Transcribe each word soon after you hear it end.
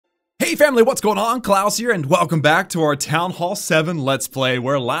Hey family, what's going on? Klaus here, and welcome back to our Town Hall 7 Let's Play,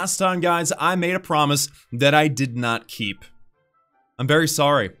 where last time, guys, I made a promise that I did not keep. I'm very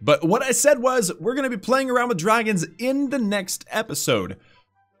sorry, but what I said was, we're gonna be playing around with dragons in the next episode.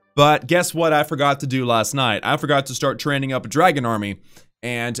 But guess what I forgot to do last night? I forgot to start training up a dragon army,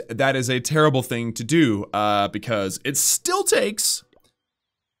 and that is a terrible thing to do, because it still takes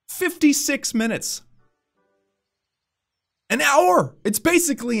 56 minutes. An hour! It's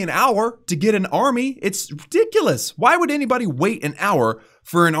basically an hour to get an army. It's ridiculous. Why would anybody wait an hour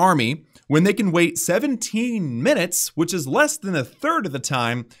for an army when they can wait 17 minutes, which is less than a third of the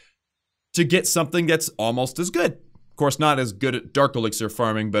time, to get something that's almost as good? Of course, not as good at dark elixir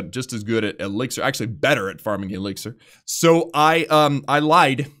farming, but just as good at elixir, actually better at farming elixir. So I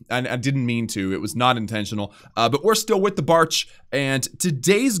lied, and I didn't mean to, it was not intentional, but we're still with the Barch, and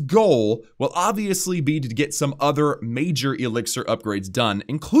today's goal will obviously be to get some other major elixir upgrades done,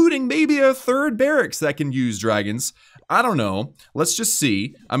 including maybe a third barracks that can use dragons. I don't know, let's just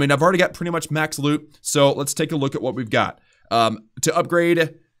see. I mean, I've already got pretty much max loot, so let's take a look at what we've got. To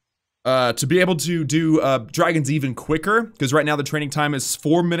upgrade... to be able to do dragons even quicker, because right now the training time is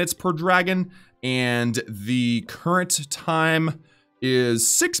 4 minutes per dragon, and the current time is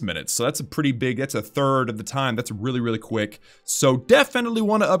 6 minutes. So that's a pretty big, that's a third of the time. That's really, really quick. So definitely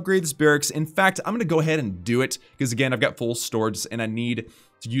want to upgrade this barracks. In fact, I'm going to go ahead and do it, because again, I've got full storage, and I need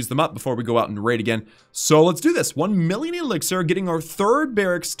to use them up before we go out and raid again. So let's do this. 1 million elixir, getting our third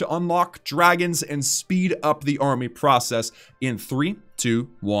barracks to unlock dragons and speed up the army process in 3, 2,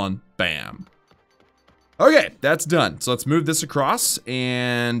 1, bam. Okay, that's done. So let's move this across,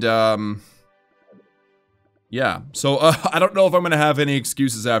 and yeah. So I don't know if I'm gonna have any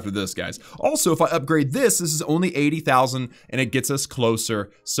excuses after this, guys. Also, if I upgrade this, this is only 80,000, and it gets us closer.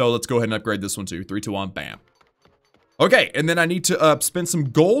 So let's go ahead and upgrade this one too. 3, 2, 1, bam. Okay, and then I need to spend some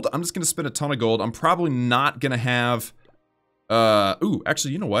gold. I'm just gonna spend a ton of gold. I'm probably not gonna have, ooh,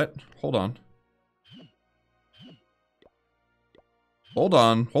 actually, you know what? Hold on. Hold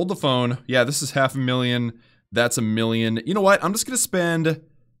on, hold the phone. Yeah, this is 500,000, that's 1 million. You know what, I'm just gonna spend,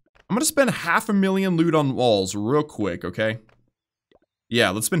 I'm gonna spend 500,000 loot on walls real quick, okay? Yeah,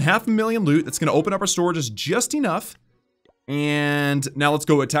 let's spend 500,000 loot. That's gonna open up our storages just enough. And now let's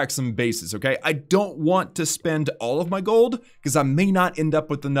go attack some bases, okay? I don't want to spend all of my gold, because I may not end up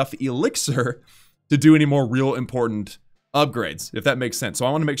with enough elixir to do any more real important upgrades, if that makes sense. So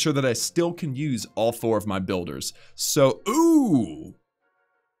I want to make sure that I still can use all 4 of my builders. So, ooh,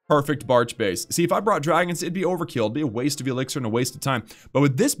 perfect Barch base. See, if I brought dragons, it'd be overkill. It'd be a waste of elixir and a waste of time. But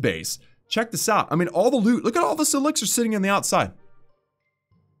with this base, check this out. I mean, all the loot, look at all this elixir sitting on the outside.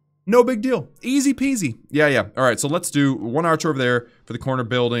 No big deal. Easy peasy. Yeah. All right, so let's do 1 archer over there for the corner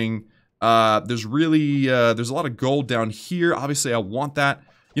building. There's really, there's a lot of gold down here. Obviously, I want that.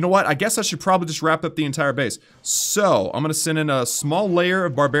 You know what? I guess I should probably just wrap up the entire base. So, I'm going to send in a small layer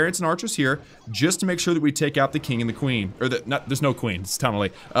of barbarians and archers here, just to make sure that we take out the king and the queen. Or, there's no queen. It's Town Hall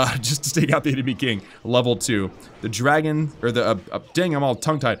 8. Just to take out the enemy king. Level 2. The dragon, or the, dang, I'm all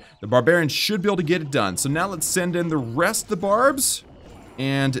tongue-tied. The barbarian should be able to get it done. So now let's send in the rest of the barbs.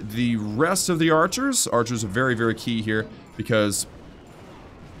 And the rest of the archers. Archers are very, very key here, because,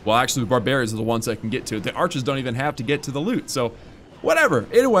 well, actually the barbarians are the ones that can get to it. The archers don't even have to get to the loot, so whatever.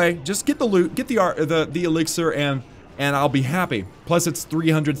 Anyway, just get the loot, get the elixir, and I'll be happy. Plus, it's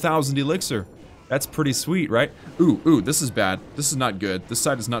 300,000 elixir. That's pretty sweet, right? Ooh, this is bad. This is not good. This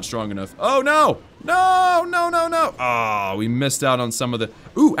side is not strong enough. Oh, no! No! Oh, we missed out on some of the...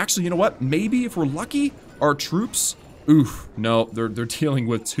 Ooh, actually, you know what? Maybe if we're lucky, our troops... Oof, no, they're dealing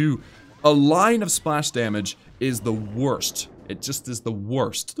with 2. A line of splash damage is the worst. It just is the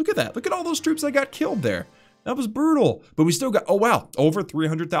worst. Look at that. Look at all those troops that got killed there. That was brutal. But we still got, oh wow, over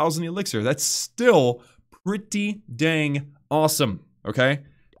 300,000 elixir. That's still pretty dang awesome, okay?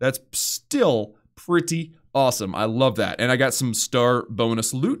 That's still pretty awesome. I love that. And I got some star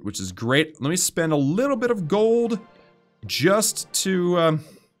bonus loot, which is great. Let me spend a little bit of gold just to,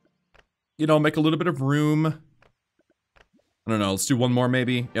 you know, make a little bit of room. I don't know, let's do 1 more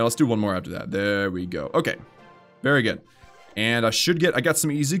maybe. Yeah, let's do 1 more after that. There we go. Okay, very good. And I got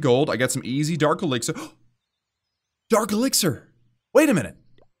some easy gold. I got some easy dark elixir. Dark elixir. Wait a minute.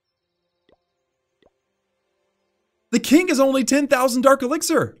 The king is only 10,000 dark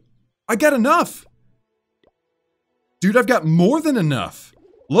elixir. I got enough. Dude, I've got more than enough.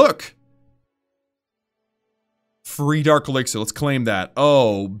 Look. Free dark elixir, let's claim that.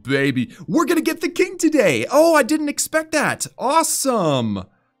 Oh, baby. We're gonna get the king today. Oh, I didn't expect that. Awesome. All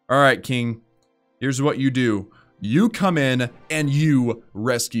right, king. Here's what you do. You come in and you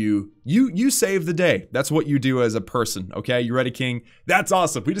rescue. You save the day. That's what you do as a person, okay? You ready, King? That's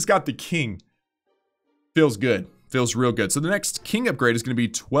awesome. We just got the King. Feels good. Feels real good. So the next King upgrade is going to be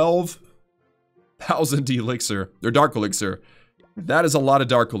 12,000 elixir. Or Dark Elixir. That is a lot of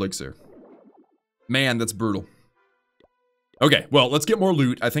Dark Elixir. Man, that's brutal. Okay, well, let's get more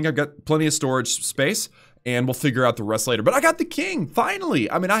loot. I think I've got plenty of storage space. And we'll figure out the rest later. But I got the King, finally!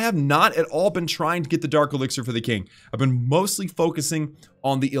 I mean, I have not at all been trying to get the Dark Elixir for the King. I've been mostly focusing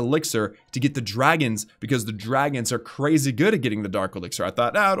on the Elixir to get the dragons, because the dragons are crazy good at getting the Dark Elixir. I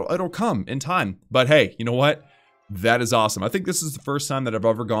thought, it'll come in time. But hey, you know what? That is awesome. I think this is the first time that I've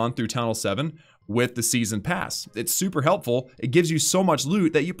ever gone through Tunnel 7 with the Season Pass. It's super helpful. It gives you so much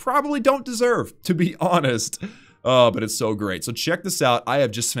loot that you probably don't deserve, to be honest. Oh, but it's so great. So check this out. I have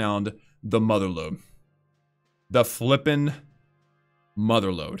just found the Motherlode. The flippin'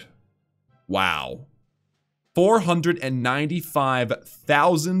 Motherlode. Wow.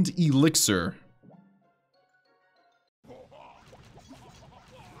 495,000 elixir.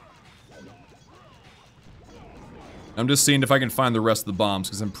 I'm just seeing if I can find the rest of the bombs,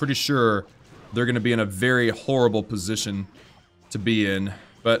 because I'm pretty sure they're going to be in a very horrible position to be in.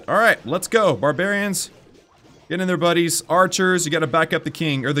 But, alright, let's go. Barbarians, get in there, buddies. Archers, you got to back up the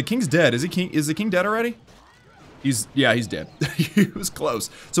King. Or the King's dead. Is the King dead already? Yeah, he's dead. He was close.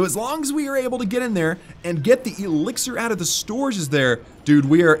 So as long as we are able to get in there and get the elixir out of the storages there, dude,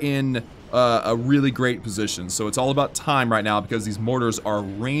 we are in a really great position. So it's all about time right now, because these mortars are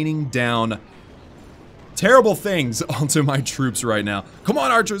raining down terrible things onto my troops right now. Come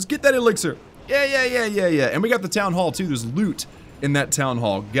on, archers, get that elixir. Yeah. And we got the town hall too. There's loot in that town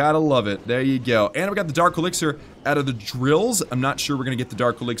hall. Gotta love it. There you go. And we got the dark elixir out of the drills. I'm not sure we're gonna get the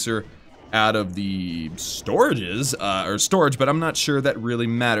dark elixir out of the storages, or storage, but I'm not sure that really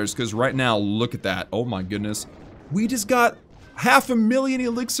matters, because right now, look at that. Oh my goodness. We just got 500,000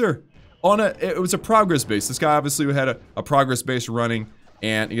 elixir on it was a progress base. This guy obviously had a progress base running,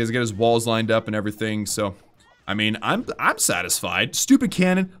 and he has got his walls lined up and everything, so, I mean, I'm satisfied. Stupid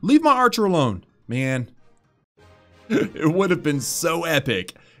cannon, leave my archer alone. Man, it would have been so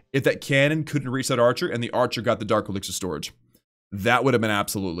epic if that cannon couldn't reach that archer, and the archer got the dark elixir storage. That would have been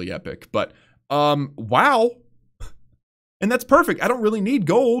absolutely epic. But, wow. And that's perfect. I don't really need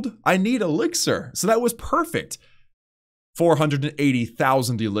gold. I need elixir. So that was perfect.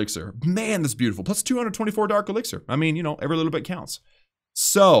 480,000 elixir. Man, that's beautiful. Plus 224 dark elixir. I mean, you know, every little bit counts.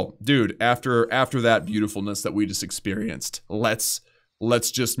 So, dude, after that beautifulness that we just experienced, let's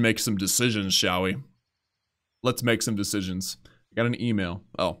just make some decisions, shall we? Let's make some decisions. I got an email.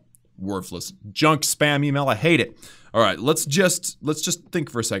 Oh, worthless. Junk spam email. I hate it. All right, let's just think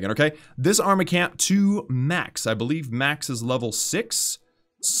for a second, okay? This armor camp to max. I believe max is level 6.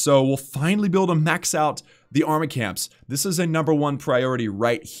 So we'll finally be able to max out the armor camps. This is a #1 priority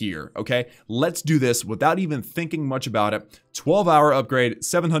right here, okay? Let's do this without even thinking much about it. 12-hour upgrade,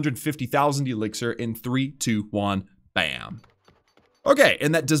 750,000 elixir in 3, 2, 1, bam. Okay,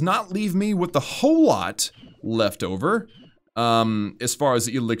 and that does not leave me with a whole lot left over. As far as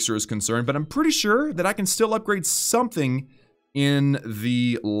the elixir is concerned, but I'm pretty sure that I can still upgrade something in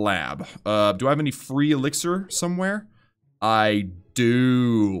the lab. Do I have any free elixir somewhere? I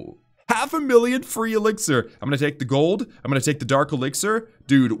do. 500,000 free elixir. I'm gonna take the gold. I'm gonna take the dark elixir.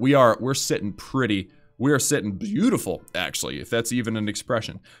 Dude, we're sitting pretty. We are sitting beautiful, actually, if that's even an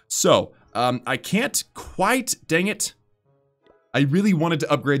expression. So, I can't quite, dang it. I really wanted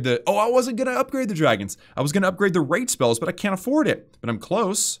to upgrade the... Oh, I wasn't going to upgrade the dragons. I was going to upgrade the rate spells, but I can't afford it. But I'm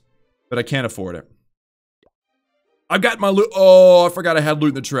close, but I can't afford it. I've got my loot. Oh, I forgot I had loot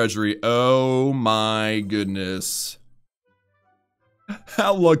in the treasury. Oh my goodness.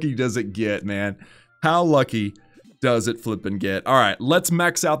 How lucky does it get, man? How lucky does it flippin' get? All right, let's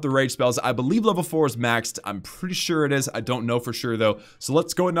max out the rage spells. I believe level 4 is maxed. I'm pretty sure it is. I don't know for sure though. So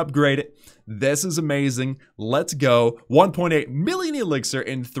let's go and upgrade it. This is amazing. Let's go. 1.8 million elixir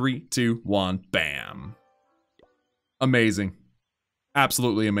in 3, 2, 1, bam. Amazing.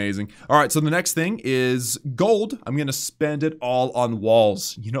 Absolutely amazing. All right, so the next thing is gold. I'm gonna spend it all on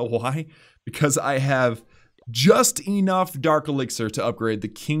walls. You know why? Because I have just enough dark elixir to upgrade the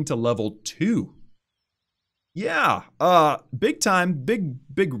king to level 2. Yeah, big time,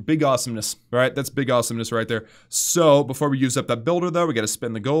 big awesomeness, right? That's big awesomeness right there. So before we use up that builder though, we gotta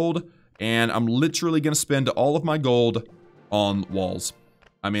spend the gold, and I'm literally gonna spend all of my gold on walls.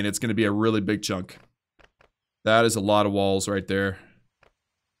 I mean, it's gonna be a really big chunk. That is a lot of walls right there.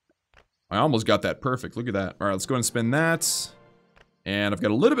 I almost got that perfect, look at that. All right, let's go ahead and spend that. And I've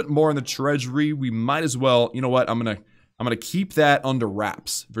got a little bit more in the treasury. We might as well, you know what, I'm I'm going to keep that under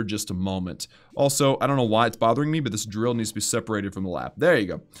wraps for just a moment. Also, I don't know why it's bothering me, but this drill needs to be separated from the lab. There you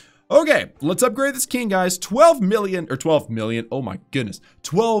go. Okay, let's upgrade this king, guys. 12 million, oh my goodness.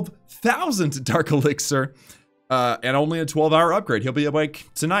 12,000 Dark Elixir, and only a 12-hour upgrade. He'll be awake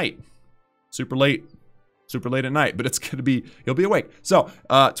tonight. Super late at night, but it's going to be, he'll be awake. So,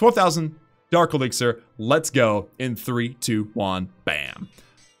 12,000 Dark Elixir. Let's go in 3, 2, 1, bam.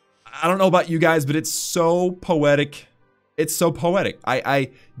 I don't know about you guys, but it's so poetic. It's so poetic. I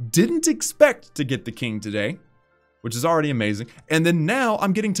didn't expect to get the king today, which is already amazing. And then now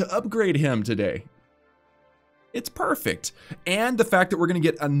I'm getting to upgrade him today. It's perfect. And the fact that we're going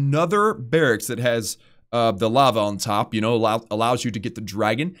to get another barracks that has the lava on top, you know, allows you to get the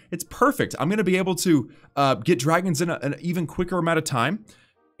dragon. It's perfect. I'm going to be able to get dragons in an even quicker amount of time.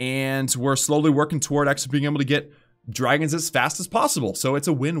 And we're slowly working toward actually being able to get dragons as fast as possible. So it's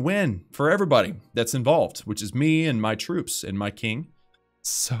a win-win for everybody that's involved, which is me and my troops and my king.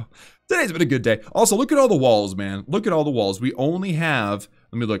 So today's been a good day. Also, look at all the walls, man. Look at all the walls. We only have,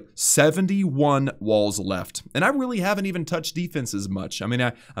 let me look, 71 walls left. And I really haven't even touched defenses much. I mean,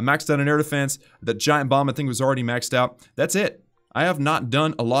 I maxed out an air defense. That giant bomb, I think, was already maxed out. That's it. I have not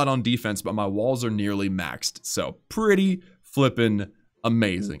done a lot on defense, but my walls are nearly maxed. So pretty flippin'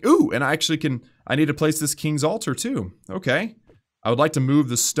 amazing. Ooh, and I actually I need to place this king's altar too. Okay. I would like to move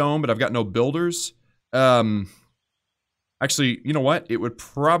the stone, but I've got no builders. Actually, you know what? It would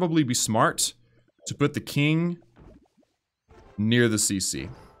probably be smart to put the king near the CC.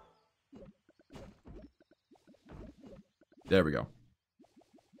 There we go.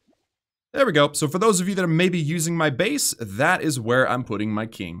 There we go. So for those of you that are maybe using my base, that is where I'm putting my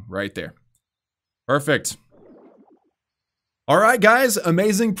king, right there. Perfect. All right, guys,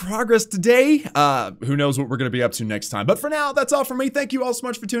 amazing progress today. Who knows what we're going to be up to next time. But for now, that's all from me. Thank you all so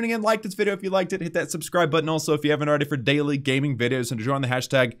much for tuning in. Like this video if you liked it. Hit that subscribe button also if you haven't already for daily gaming videos and to join the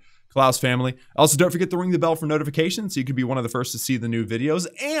hashtag Klaus family. Also, don't forget to ring the bell for notifications so you can be one of the first to see the new videos.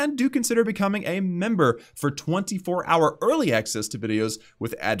 And do consider becoming a member for 24-hour early access to videos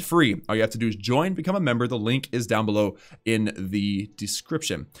with ad-free. All you have to do is join, become a member. The link is down below in the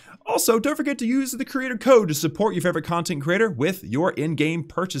description. Also, don't forget to use the creator code to support your favorite content creator with your in-game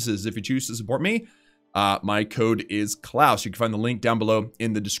purchases. If you choose to support me, my code is Klaus. You can find the link down below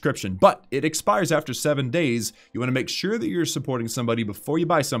in the description, but it expires after 7 days. You want to make sure that you're supporting somebody before you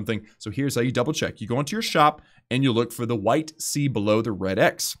buy something. So here's how you double check. You go into your shop and you look for the white C below the red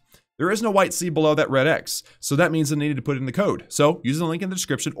X. There is no white C below that red X. So that means I needed to put in the code. So use the link in the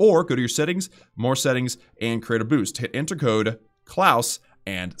description or go to your settings, more settings, and create a boost. Hit enter code Klaus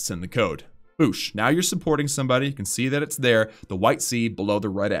and send the code. Boosh. Now you're supporting somebody. You can see that it's there, the white C below the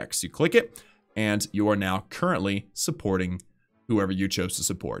red X. You click it, and you are now currently supporting whoever you chose to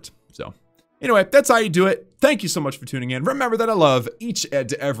support. So anyway, that's how you do it. Thank you so much for tuning in. Remember that I love each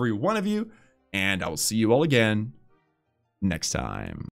and every one of you, and I will see you all again next time.